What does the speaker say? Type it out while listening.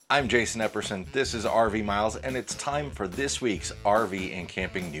I'm Jason Epperson, this is RV Miles, and it's time for this week's RV and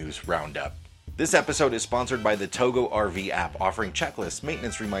Camping News Roundup. This episode is sponsored by the Togo RV app, offering checklists,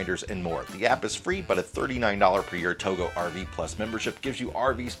 maintenance reminders, and more. The app is free, but a $39 per year Togo RV Plus membership gives you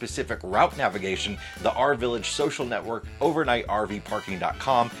RV-specific route navigation, the R-Village social network,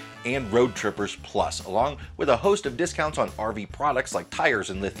 overnightrvparking.com, and Road Trippers Plus, along with a host of discounts on RV products like tires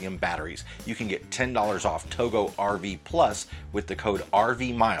and lithium batteries. You can get $10 off Togo RV Plus with the code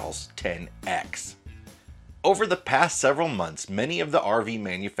RVMiles10X. Over the past several months, many of the RV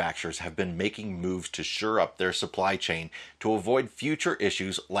manufacturers have been making moves to shore up their supply chain to avoid future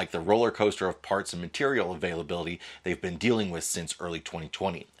issues like the roller coaster of parts and material availability they've been dealing with since early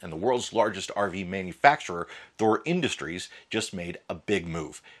 2020. And the world's largest RV manufacturer, Thor Industries, just made a big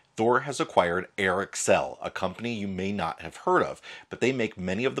move. Thor has acquired Airxcel, a company you may not have heard of, but they make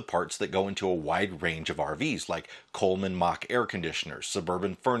many of the parts that go into a wide range of RVs, like Coleman Mach air conditioners,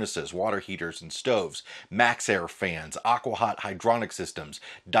 Suburban furnaces, water heaters and stoves, MaxxAir fans, AquaHot hydronic systems,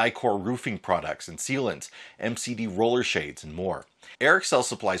 Dicor roofing products and sealants, MCD roller shades, and more. Airxcel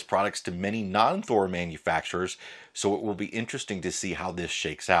supplies products to many non-Thor manufacturers, so it will be interesting to see how this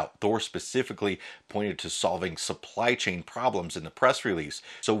shakes out. Thor specifically pointed to solving supply chain problems in the press release,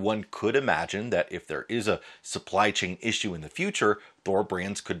 so one could imagine that if there is a supply chain issue in the future, Thor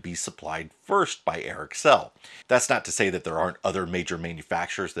brands could be supplied first by Airxcel. That's not to say that there aren't other major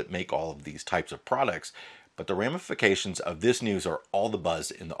manufacturers that make all of these types of products, but the ramifications of this news are all the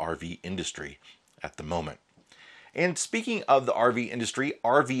buzz in the RV industry at the moment. And speaking of the RV industry,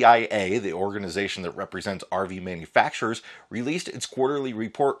 RVIA, the organization that represents RV manufacturers, released its quarterly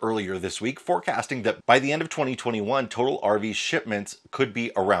report earlier this week, forecasting that by the end of 2021, total RV shipments could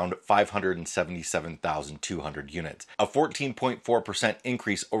be around 577,200 units, a 14.4%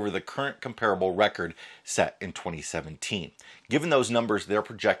 increase over the current comparable record set in 2017. Given those numbers, they're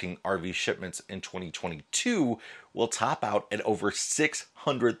projecting RV shipments in 2022 will top out at over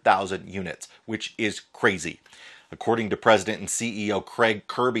 600,000 units, which is crazy. According to President and CEO Craig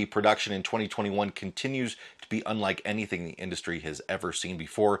Kirby, production in 2021 continues to be unlike anything the industry has ever seen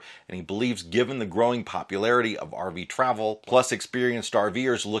before, and he believes given the growing popularity of RV travel, plus experienced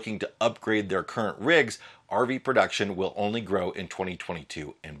RVers looking to upgrade their current rigs, RV production will only grow in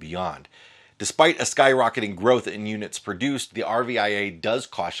 2022 and beyond. Despite a skyrocketing growth in units produced, the RVIA does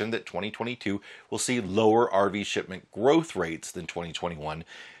caution that 2022 will see lower RV shipment growth rates than 2021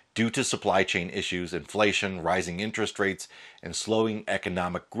 due to supply chain issues, inflation, rising interest rates, and slowing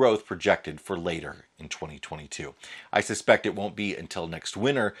economic growth projected for later in 2022. I suspect it won't be until next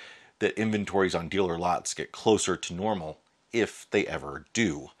winter that inventories on dealer lots get closer to normal, if they ever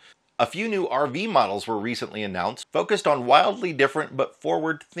do. A few new RV models were recently announced, focused on wildly different but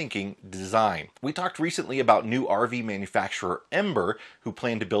forward-thinking design. We talked recently about new RV manufacturer Ember, who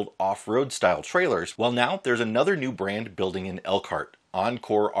planned to build off-road style trailers. Well, now there's another new brand building in Elkhart,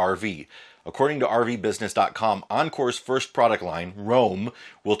 Encore RV. According to RVBusiness.com, Encore's first product line, Roam,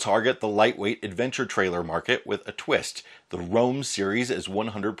 will target the lightweight adventure trailer market with a twist. The Roam series is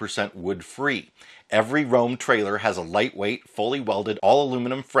 100% wood-free. Every Roam trailer has a lightweight, fully welded,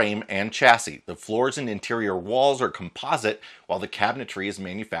 all-aluminum frame and chassis. The floors and interior walls are composite, while the cabinetry is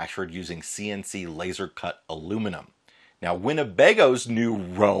manufactured using CNC laser-cut aluminum. Now, Winnebago's new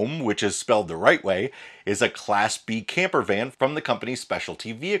Roam, which is spelled the right way, is a Class B camper van from the company's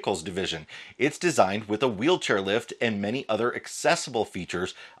Specialty Vehicles division. It's designed with a wheelchair lift and many other accessible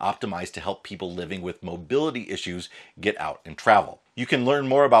features optimized to help people living with mobility issues get out and travel. You can learn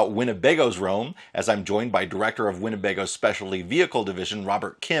more about Winnebago's Roam as I'm joined by Director of Winnebago's Specialty Vehicle division,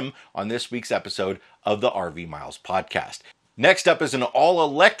 Robert Kim, on this week's episode of the RV Miles podcast. Next up is an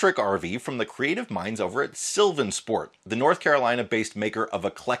all-electric RV from the creative minds over at Sylvan Sport. The North Carolina-based maker of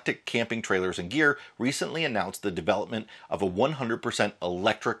eclectic camping trailers and gear recently announced the development of a 100%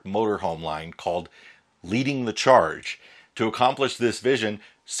 electric motorhome line called Leading the Charge. To accomplish this vision,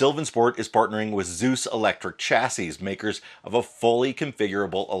 Sylvan Sport is partnering with Zeus Electric Chassis, makers of a fully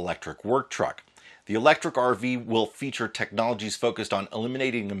configurable electric work truck. The electric RV will feature technologies focused on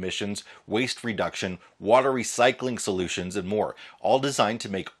eliminating emissions, waste reduction, water recycling solutions, and more, all designed to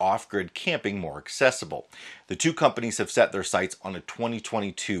make off-grid camping more accessible. The two companies have set their sights on a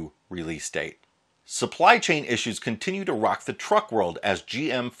 2022 release date. Supply chain issues continue to rock the truck world as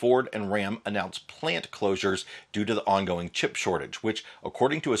GM, Ford, and Ram announce plant closures due to the ongoing chip shortage, which,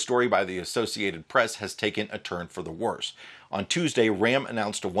 according to a story by the Associated Press, has taken a turn for the worse. On Tuesday, Ram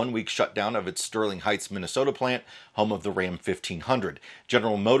announced a one-week shutdown of its Sterling Heights, Minnesota plant, home of the Ram 1500.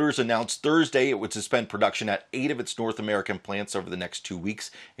 General Motors announced Thursday it would suspend production at 8 of its North American plants over the next 2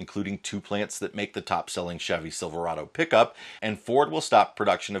 weeks, including 2 plants that make the top-selling Chevy Silverado pickup, and Ford will stop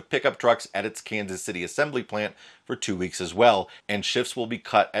production of pickup trucks at its Kansas City assembly plant for 2 weeks as well, and shifts will be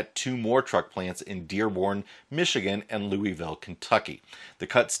cut at 2 more truck plants in Dearborn, Michigan, and Louisville, Kentucky. The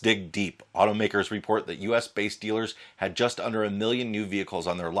cuts dig deep. Automakers report that U.S.-based dealers had just under 1 million new vehicles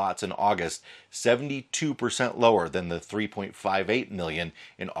on their lots in August, 72% lower than the 3.58 million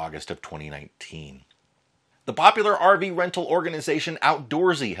in August of 2019. The popular RV rental organization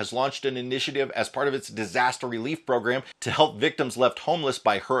Outdoorsy has launched an initiative as part of its disaster relief program to help victims left homeless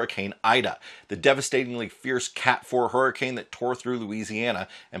by Hurricane Ida, the devastatingly fierce Cat 4 hurricane that tore through Louisiana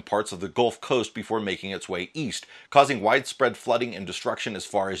and parts of the Gulf Coast before making its way east, causing widespread flooding and destruction as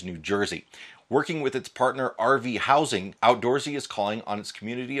far as New Jersey. Working with its partner RV Housing, Outdoorsy is calling on its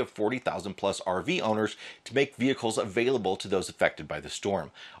community of 40,000 plus RV owners to make vehicles available to those affected by the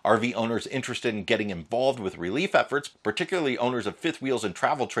storm. RV owners interested in getting involved with relief efforts, particularly owners of fifth wheels and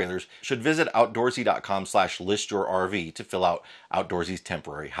travel trailers, should visit outdoorsy.com/listyourrv to fill out Outdoorsy's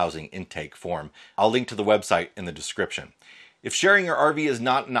temporary housing intake form. I'll link to the website in the description. If sharing your RV is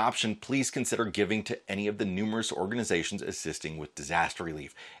not an option, please consider giving to any of the numerous organizations assisting with disaster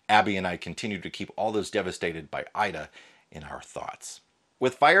relief. Abby and I continue to keep all those devastated by Ida in our thoughts.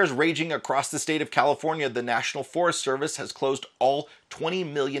 With fires raging across the state of California, the National Forest Service has closed all 20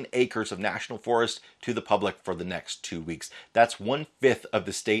 million acres of national forest to the public for the next 2 weeks. That's 1/5 of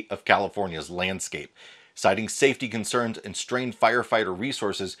the state of California's landscape. Citing safety concerns and strained firefighter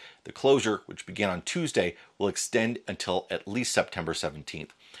resources, the closure, which began on Tuesday, will extend until at least September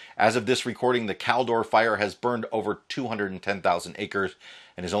 17th. As of this recording, the Caldor fire has burned over 210,000 acres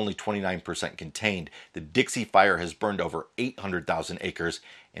and is only 29% contained. The Dixie fire has burned over 800,000 acres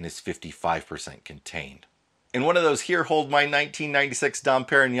and is 55% contained. In one of those here hold my 1996 Dom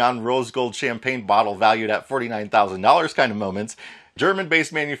Perignon Rose Gold Champagne bottle valued at $49,000 kind of moments,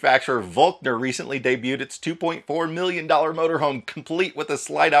 German-based manufacturer Volkner recently debuted its $2.4 million motorhome, complete with a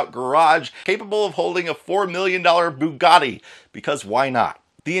slide-out garage capable of holding a $4 million Bugatti, because why not?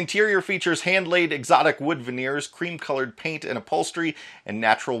 The interior features hand-laid exotic wood veneers, cream-colored paint and upholstery, and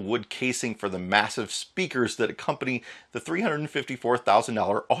natural wood casing for the massive speakers that accompany the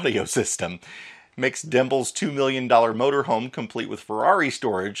 $354,000 audio system. Makes Demble's $2 million motorhome, complete with Ferrari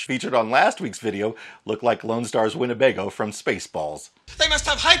storage, featured on last week's video, look like Lone Star's Winnebago from Spaceballs. They must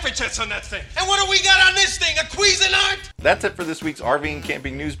have hyperjets on that thing. And what do we got on this thing? A Cuisinart? That's it for this week's RV and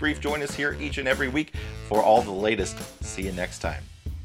Camping News Brief. Join us here each and every week for all the latest. See you next time.